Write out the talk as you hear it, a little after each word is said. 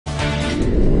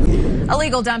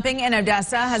Illegal dumping in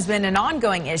Odessa has been an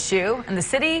ongoing issue, and the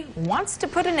city wants to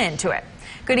put an end to it.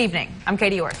 Good evening. I'm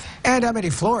Katie Orth. And I'm Eddie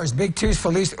Flores. Big Two's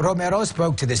Felice Romero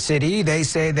spoke to the city. They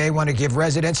say they want to give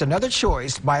residents another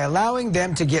choice by allowing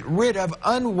them to get rid of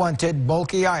unwanted,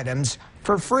 bulky items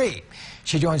for free.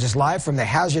 She joins us live from the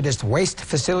Hazardous waste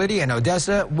facility in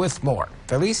Odessa with more.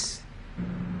 Felice?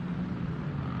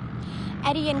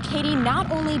 Eddie and Katie,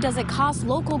 not only does it cost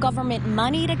local government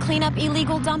money to clean up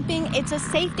illegal dumping, it's a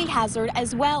safety hazard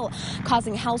as well,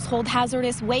 causing household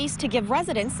hazardous waste to give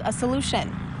residents a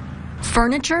solution.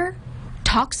 Furniture,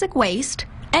 toxic waste,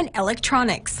 and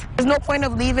electronics. There's no point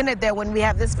of leaving it there when we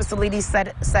have this facility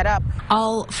set up.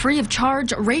 All free of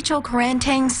charge, Rachel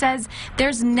Karantang says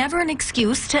there's never an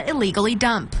excuse to illegally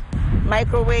dump.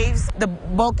 Microwaves, the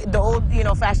bulk, the old,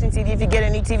 fashioned TV, if you get a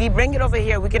new TV, bring it over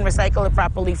here. We can recycle it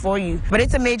properly for you. But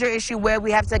it's a major issue where we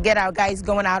have to get our guys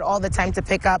going out all the time to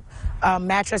pick up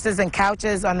mattresses and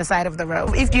couches on the side of the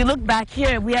road. If you look back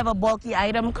here, we have a bulky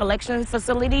item collection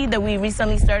facility that we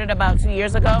recently started about 2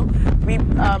 years ago. We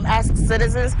asked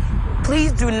citizens,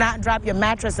 please do not drop your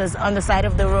mattresses on the side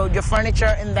of the road, your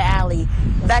furniture in the alley.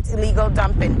 That's illegal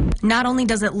dumping. Not only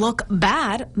does it look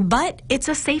bad, but it's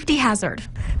a safety hazard.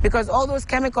 Because all those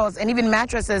chemicals and even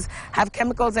mattresses have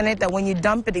chemicals in it that when you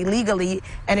dump it illegally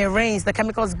and it rains, the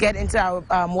chemicals get into our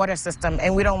water system,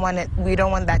 and we don't want it. We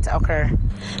don't want that to occur.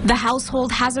 The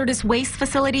household hazardous waste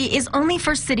facility is only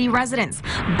for city residents,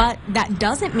 but that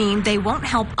doesn't mean they won't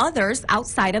help others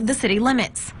outside of the city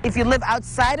limits. If you live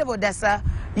outside of Odessa,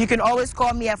 you can always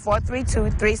call me at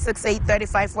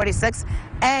 432-368-3546,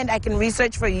 and I can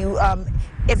research for you.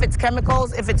 If it's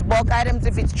chemicals, if it's bulk items,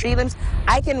 if it's tree limbs,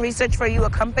 I can research for you a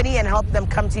company and help them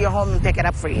come to your home and pick it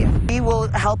up for you. We will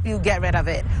help you get rid of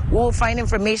it. We'll find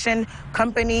information,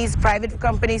 companies, private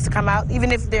companies to come out.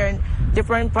 Even if they're in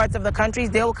different parts of the country,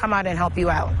 they will come out and help you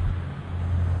out.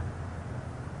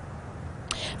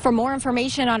 For more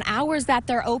information on hours that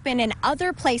they're open and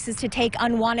other places to take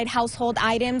unwanted household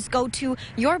items, go to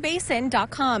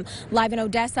yourbasin.com. Live in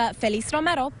Odessa, Felice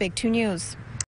Romero, Big 2 News.